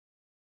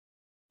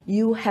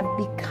You have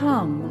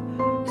become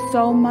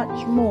so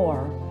much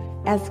more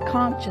as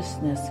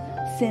consciousness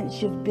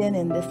since you've been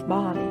in this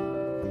body.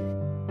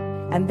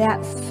 And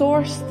that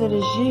source that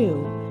is you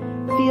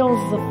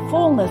feels the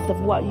fullness of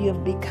what you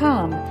have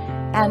become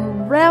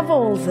and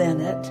revels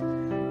in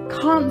it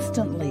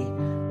constantly,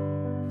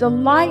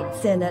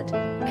 delights in it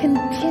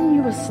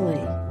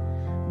continuously,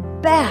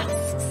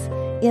 basks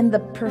in the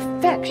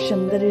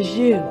perfection that is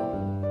you.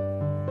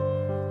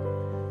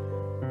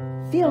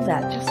 Feel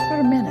that just for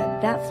a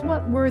minute. That's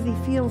what worthy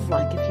feels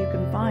like if you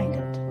can find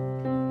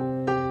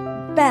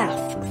it.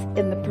 Basks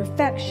in the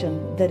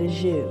perfection that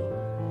is you.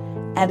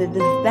 And it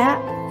is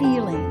that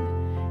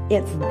feeling,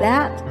 it's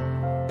that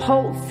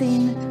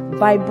pulsing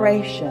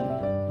vibration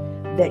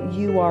that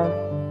you are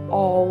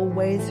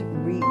always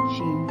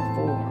reaching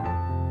for.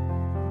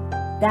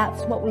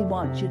 That's what we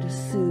want you to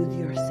soothe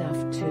yourself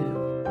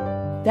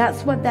to.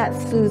 That's what that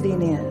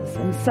soothing is.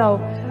 And so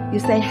you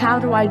say, how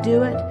do I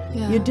do it?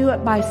 Yeah. You do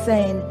it by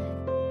saying,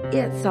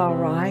 it's all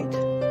right.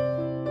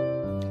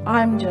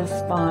 I'm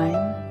just fine.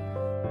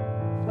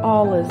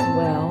 All is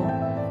well.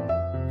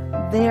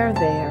 They're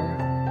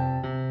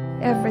there.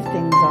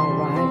 Everything's all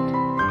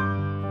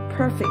right.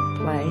 Perfect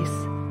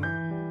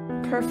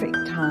place. Perfect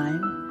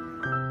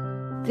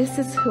time. This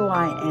is who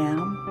I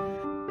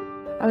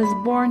am. I was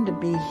born to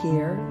be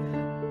here.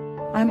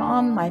 I'm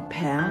on my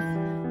path.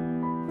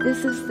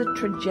 This is the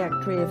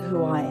trajectory of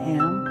who I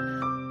am.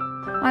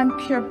 I'm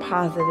pure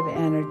positive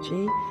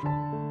energy.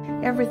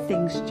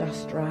 Everything's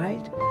just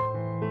right.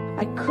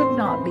 I could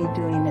not be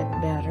doing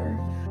it better.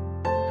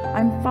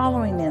 I'm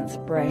following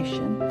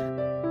inspiration.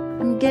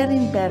 I'm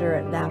getting better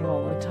at that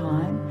all the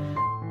time.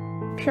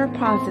 Pure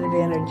positive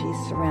energy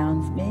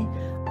surrounds me.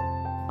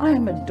 I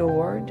am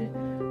adored.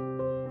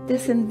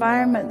 This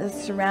environment that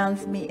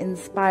surrounds me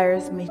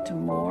inspires me to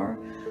more.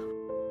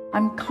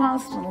 I'm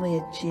constantly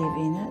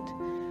achieving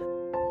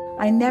it.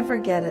 I never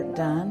get it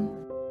done.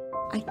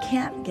 I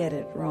can't get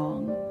it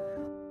wrong.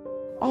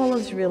 All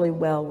is really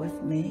well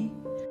with me.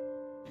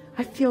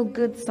 I feel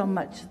good so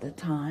much of the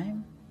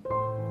time.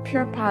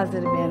 Pure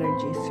positive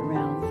energy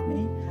surrounds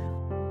me.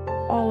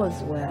 All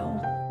is well.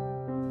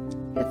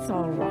 It's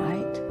all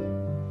right.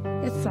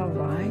 It's all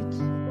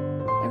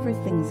right.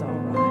 Everything's all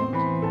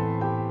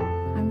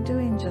right. I'm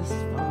doing just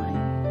fine.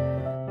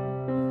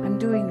 I'm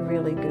doing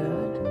really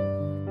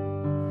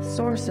good.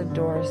 Source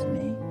adores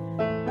me.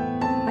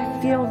 I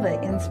feel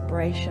the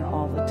inspiration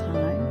all the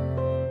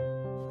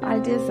time.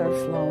 Ideas are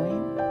flowing.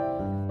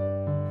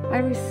 I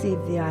receive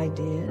the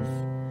ideas.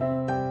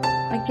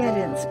 I get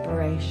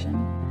inspiration.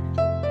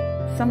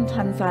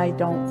 Sometimes I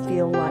don't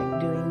feel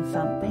like doing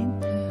something.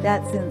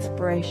 That's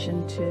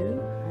inspiration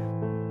too.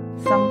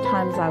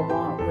 Sometimes I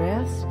want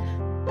rest.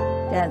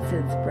 That's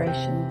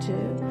inspiration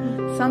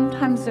too.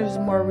 Sometimes there's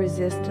more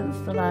resistance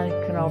than I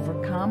can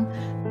overcome.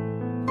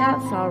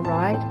 That's all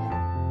right.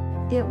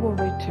 It will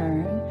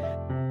return.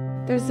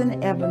 There's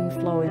an ebb and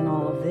flow in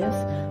all of this.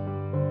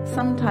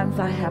 Sometimes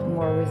I have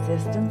more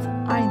resistance.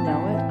 I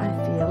know it. I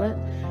feel it.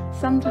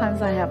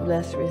 Sometimes I have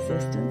less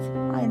resistance.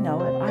 I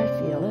know it. I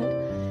feel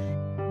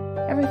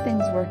it.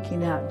 Everything's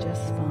working out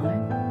just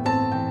fine.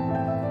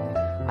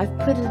 I've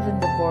put it in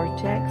the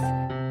vortex.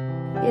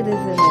 It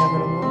is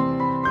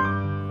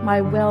inevitable.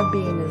 My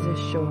well-being is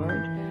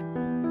assured.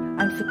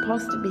 I'm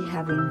supposed to be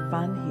having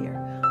fun here.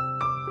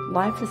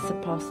 Life is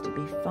supposed to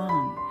be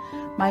fun.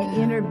 My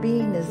inner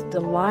being is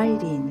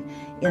delighting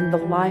in the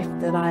life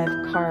that I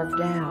have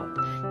carved out.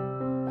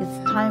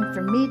 It's time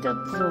for me to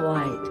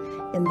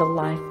delight in the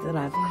life that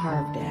I've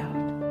carved out.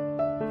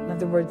 In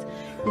other words,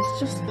 it's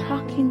just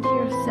talking to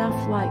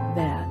yourself like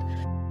that.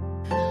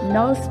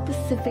 No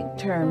specific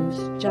terms,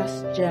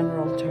 just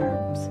general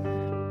terms.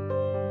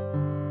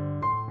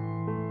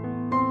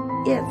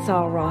 It's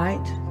all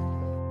right.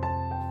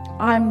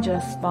 I'm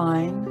just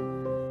fine.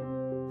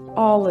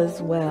 All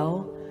is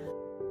well.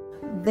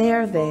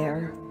 They're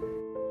there.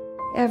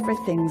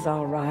 Everything's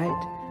all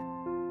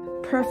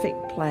right.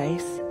 Perfect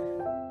place.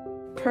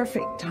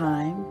 Perfect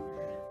time.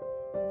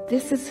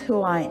 This is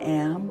who I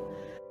am.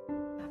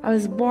 I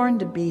was born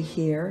to be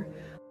here.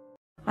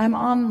 I'm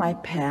on my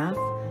path.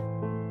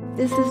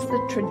 This is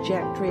the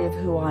trajectory of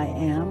who I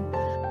am.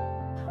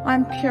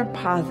 I'm pure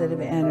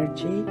positive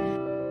energy.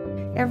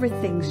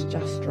 Everything's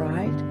just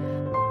right.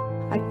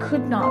 I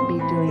could not be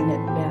doing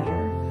it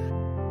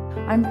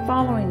better. I'm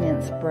following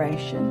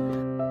inspiration.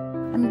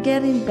 I'm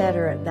getting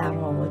better at that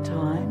all the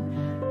time.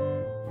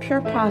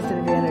 Pure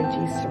positive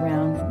energy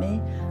surrounds me.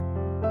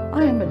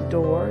 I am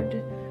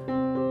adored.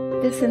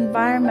 This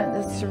environment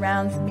that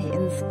surrounds me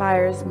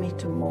inspires me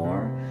to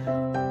more.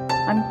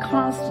 I'm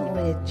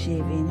constantly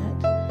achieving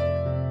it.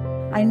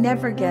 I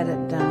never get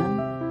it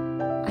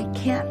done. I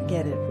can't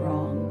get it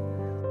wrong.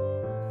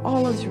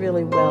 All is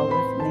really well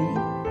with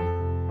me.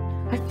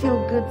 I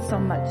feel good so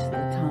much of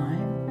the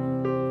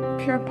time.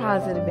 Pure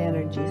positive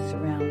energy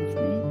surrounds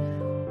me.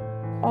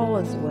 All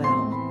is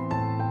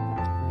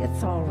well.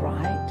 It's all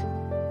right.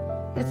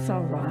 It's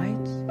all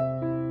right.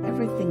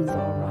 Everything's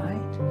all right.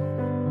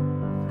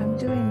 I'm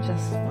doing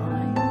just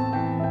fine.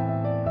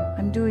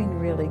 I'm doing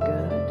really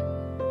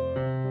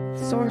good.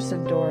 Source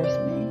adores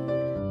me.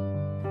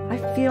 I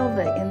feel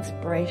the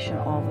inspiration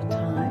all the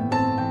time.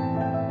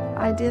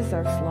 Ideas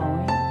are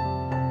flowing.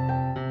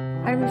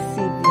 I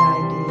receive the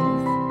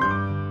ideas.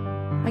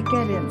 I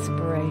get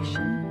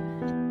inspiration.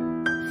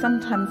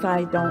 Sometimes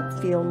I don't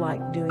feel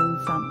like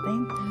doing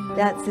something.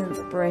 That's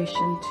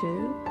inspiration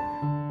too.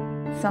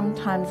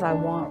 Sometimes I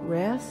want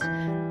rest.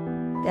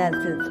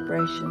 That's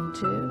inspiration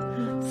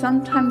too.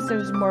 Sometimes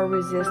there's more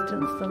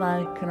resistance than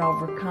I can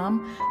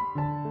overcome.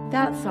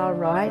 That's all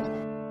right.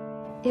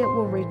 It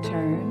will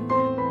return.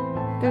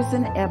 There's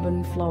an ebb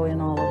and flow in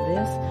all of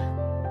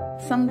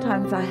this.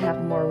 Sometimes I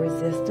have more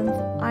resistance.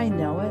 I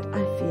know it.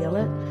 I feel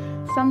it.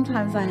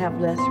 Sometimes I have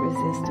less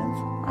resistance.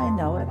 I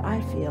know it.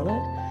 I feel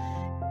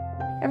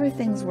it.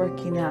 Everything's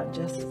working out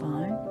just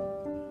fine.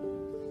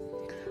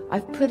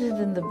 I've put it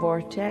in the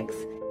vortex.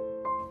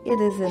 It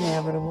is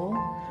inevitable.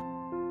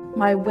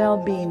 My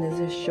well-being is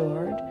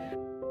assured.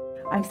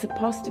 I'm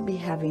supposed to be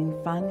having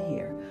fun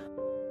here.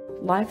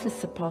 Life is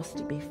supposed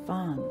to be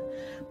fun.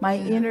 My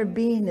inner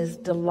being is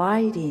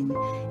delighting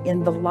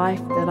in the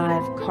life that I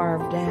have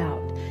carved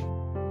out.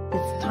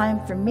 It's time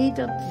for me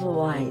to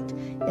delight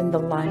in the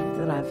life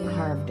that I've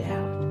carved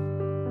out.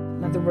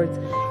 In other words,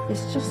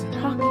 it's just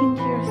talking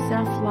to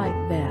yourself like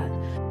that.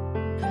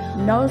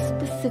 No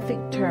specific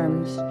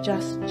terms,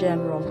 just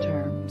general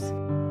terms.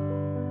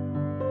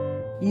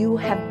 You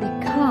have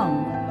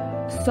become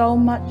so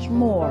much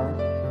more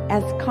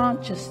as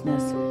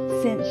consciousness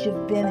since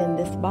you've been in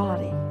this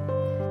body.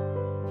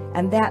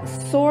 And that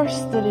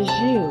source that is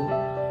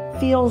you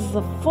feels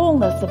the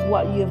fullness of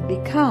what you've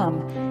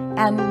become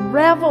and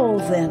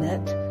revels in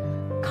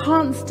it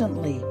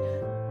constantly,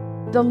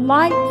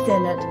 delights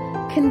in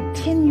it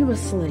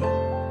continuously,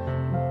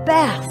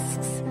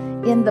 basks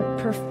in the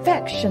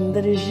perfection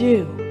that is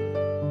you.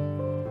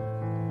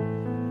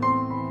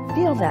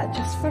 Feel that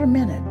just for a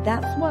minute.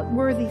 That's what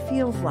worthy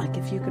feels like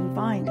if you can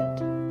find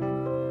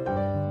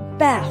it.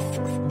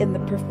 Basks in the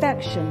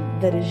perfection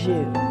that is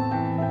you.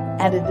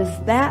 And it is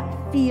that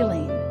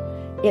feeling,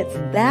 it's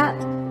that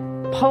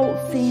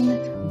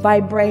pulsing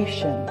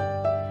vibration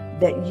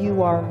that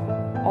you are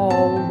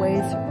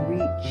always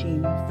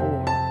reaching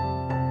for.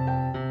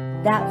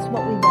 That's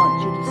what we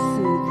want you to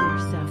soothe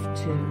yourself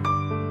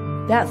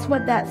to. That's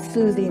what that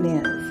soothing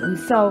is. And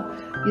so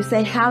you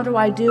say, how do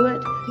I do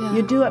it? Yeah.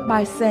 You do it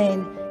by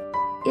saying,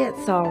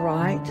 it's all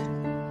right.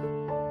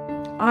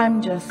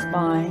 I'm just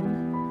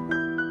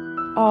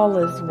fine. All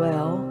is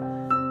well.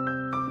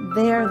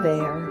 They're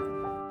there.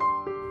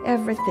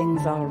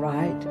 Everything's all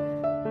right.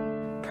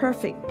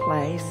 Perfect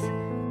place.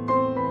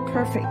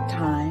 Perfect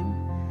time.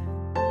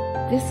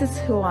 This is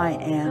who I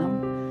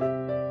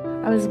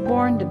am. I was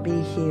born to be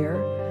here.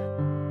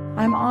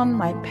 I'm on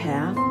my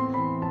path.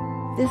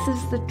 This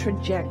is the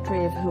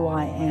trajectory of who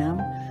I am.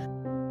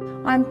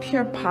 I'm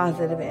pure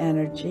positive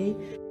energy.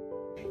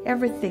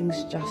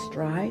 Everything's just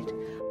right.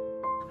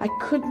 I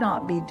could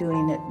not be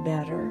doing it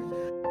better.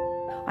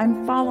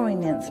 I'm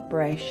following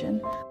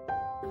inspiration.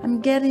 I'm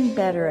getting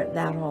better at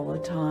that all the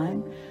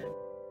time.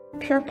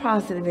 Pure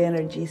positive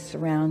energy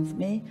surrounds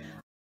me.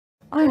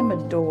 I am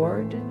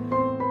adored.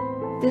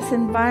 This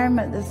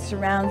environment that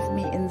surrounds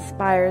me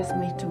inspires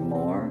me to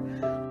more.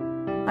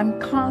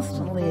 I'm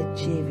constantly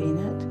achieving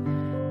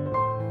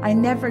it. I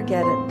never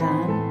get it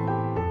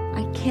done.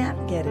 I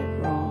can't get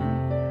it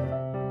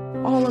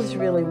wrong. All is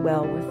really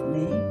well with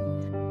me.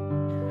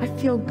 I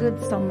feel good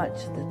so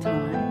much of the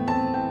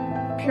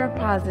time. Pure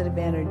positive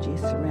energy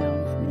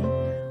surrounds me.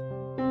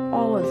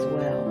 All is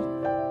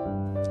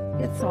well.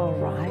 It's all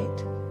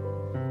right.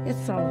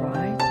 It's all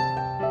right.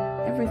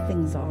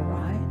 Everything's all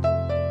right.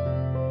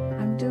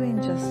 I'm doing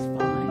just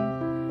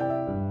fine.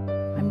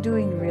 I'm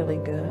doing really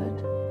good.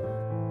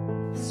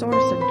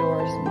 Source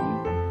adores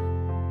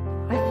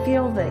me. I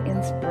feel the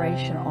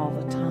inspiration all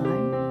the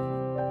time.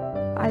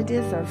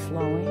 Ideas are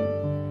flowing.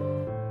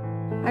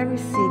 I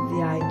receive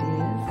the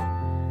ideas.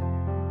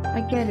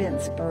 I get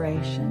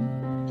inspiration.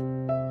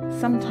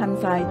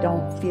 Sometimes I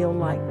don't feel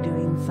like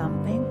doing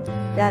something.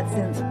 That's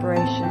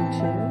inspiration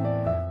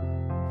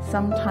too.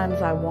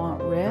 Sometimes I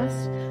want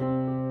rest.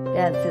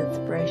 That's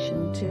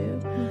inspiration too.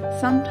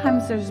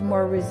 Sometimes there's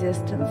more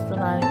resistance than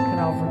I can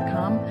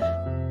overcome.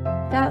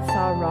 That's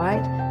all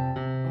right.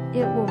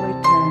 It will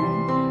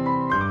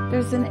return.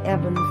 There's an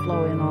ebb and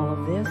flow in all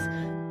of this.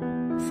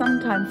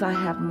 Sometimes I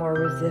have more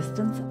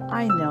resistance.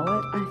 I know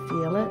it. I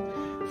feel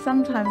it.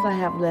 Sometimes I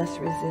have less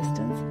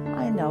resistance.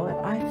 I know it.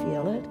 I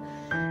feel it.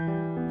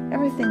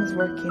 Everything's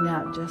working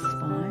out just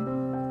fine.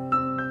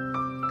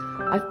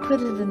 I've put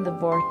it in the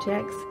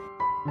vortex.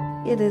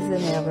 It is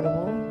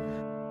inevitable.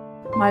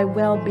 My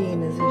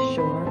well-being is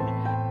assured.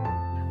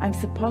 I'm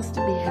supposed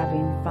to be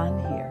having fun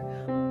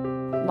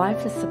here.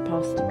 Life is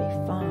supposed to be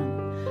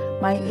fun.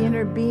 My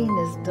inner being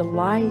is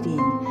delighting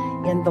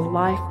in the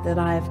life that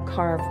I have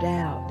carved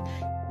out.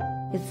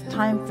 It's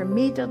time for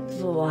me to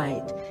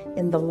delight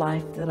in the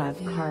life that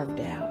I've carved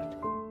out.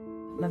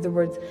 In other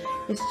words,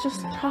 it's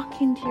just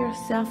talking to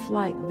yourself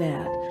like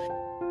that.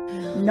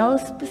 No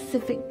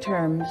specific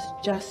terms,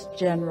 just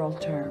general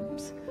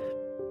terms.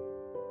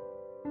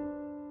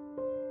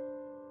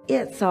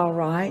 It's all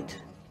right.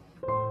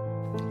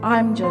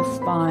 I'm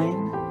just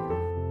fine.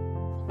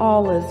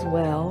 All is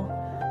well.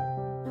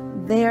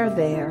 They're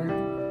there.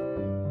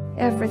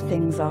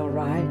 Everything's all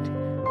right.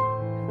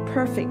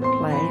 Perfect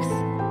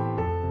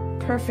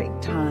place.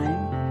 Perfect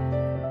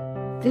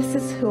time. This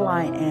is who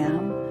I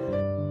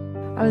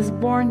am. I was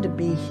born to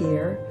be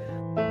here.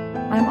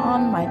 I'm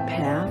on my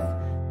path.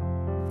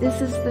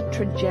 This is the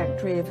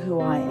trajectory of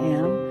who I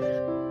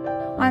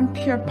am. I'm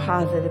pure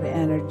positive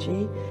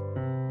energy.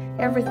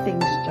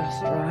 Everything's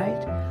just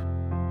right.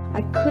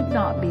 I could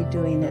not be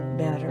doing it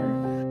better.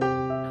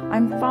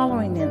 I'm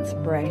following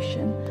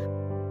inspiration.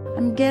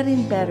 I'm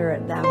getting better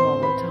at that all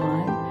the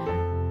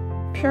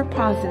time. Pure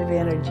positive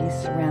energy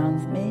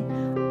surrounds me.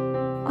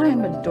 I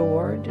am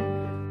adored.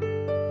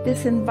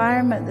 This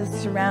environment that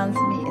surrounds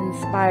me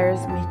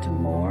inspires me to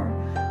more.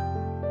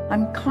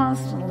 I'm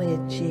constantly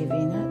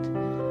achieving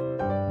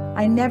it.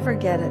 I never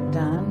get it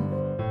done.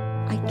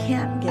 I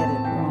can't get it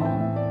wrong.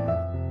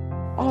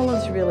 All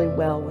is really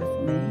well with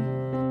me.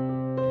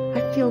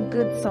 I feel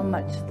good so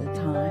much of the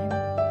time.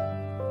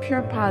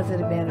 Pure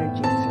positive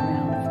energy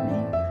surrounds me.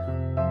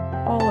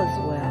 All is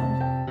well.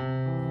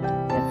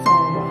 It's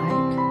all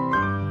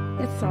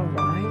right. It's all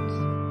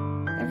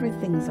right.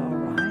 Everything's all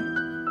right.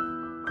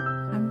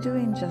 I'm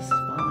doing just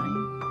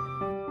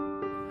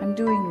fine. I'm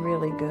doing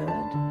really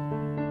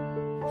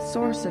good.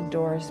 Source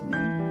adores me.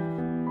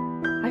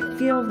 I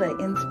feel the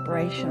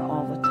inspiration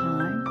all the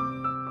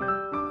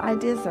time.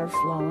 Ideas are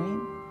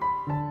flowing.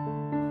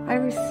 I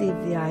receive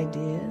the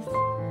ideas.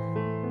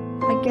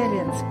 I get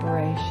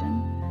inspiration.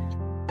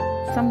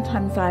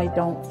 Sometimes I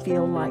don't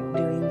feel like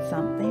doing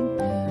something.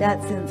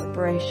 That's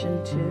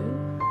inspiration too.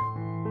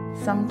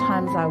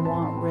 Sometimes I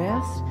want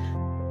rest.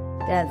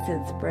 That's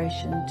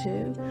inspiration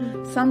too.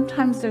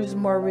 Sometimes there's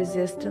more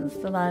resistance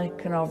than I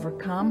can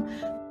overcome.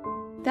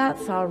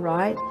 That's all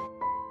right.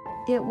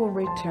 It will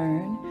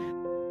return.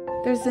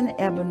 There's an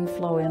ebb and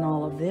flow in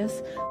all of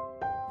this.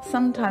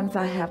 Sometimes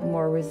I have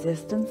more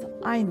resistance.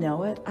 I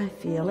know it. I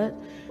feel it.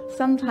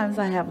 Sometimes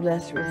I have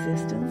less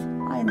resistance.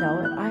 I know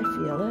it. I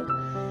feel it.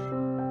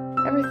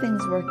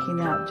 Everything's working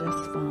out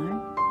just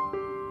fine.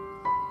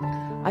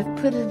 I've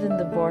put it in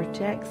the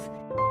vortex.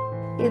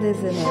 It is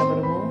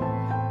inevitable.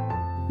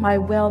 My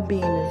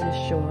well-being is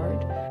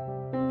assured.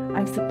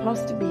 I'm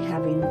supposed to be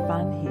having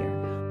fun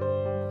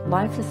here.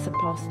 Life is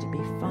supposed to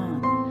be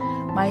fun.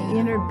 My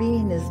inner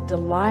being is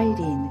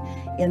delighting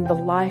in the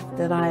life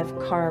that I have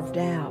carved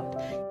out.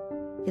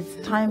 It's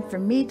time for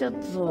me to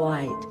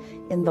delight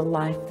in the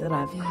life that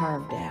I've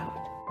carved out.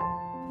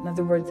 In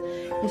other words,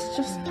 it's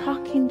just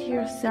talking to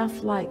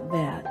yourself like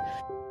that.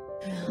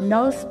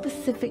 No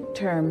specific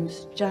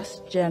terms,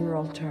 just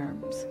general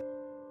terms.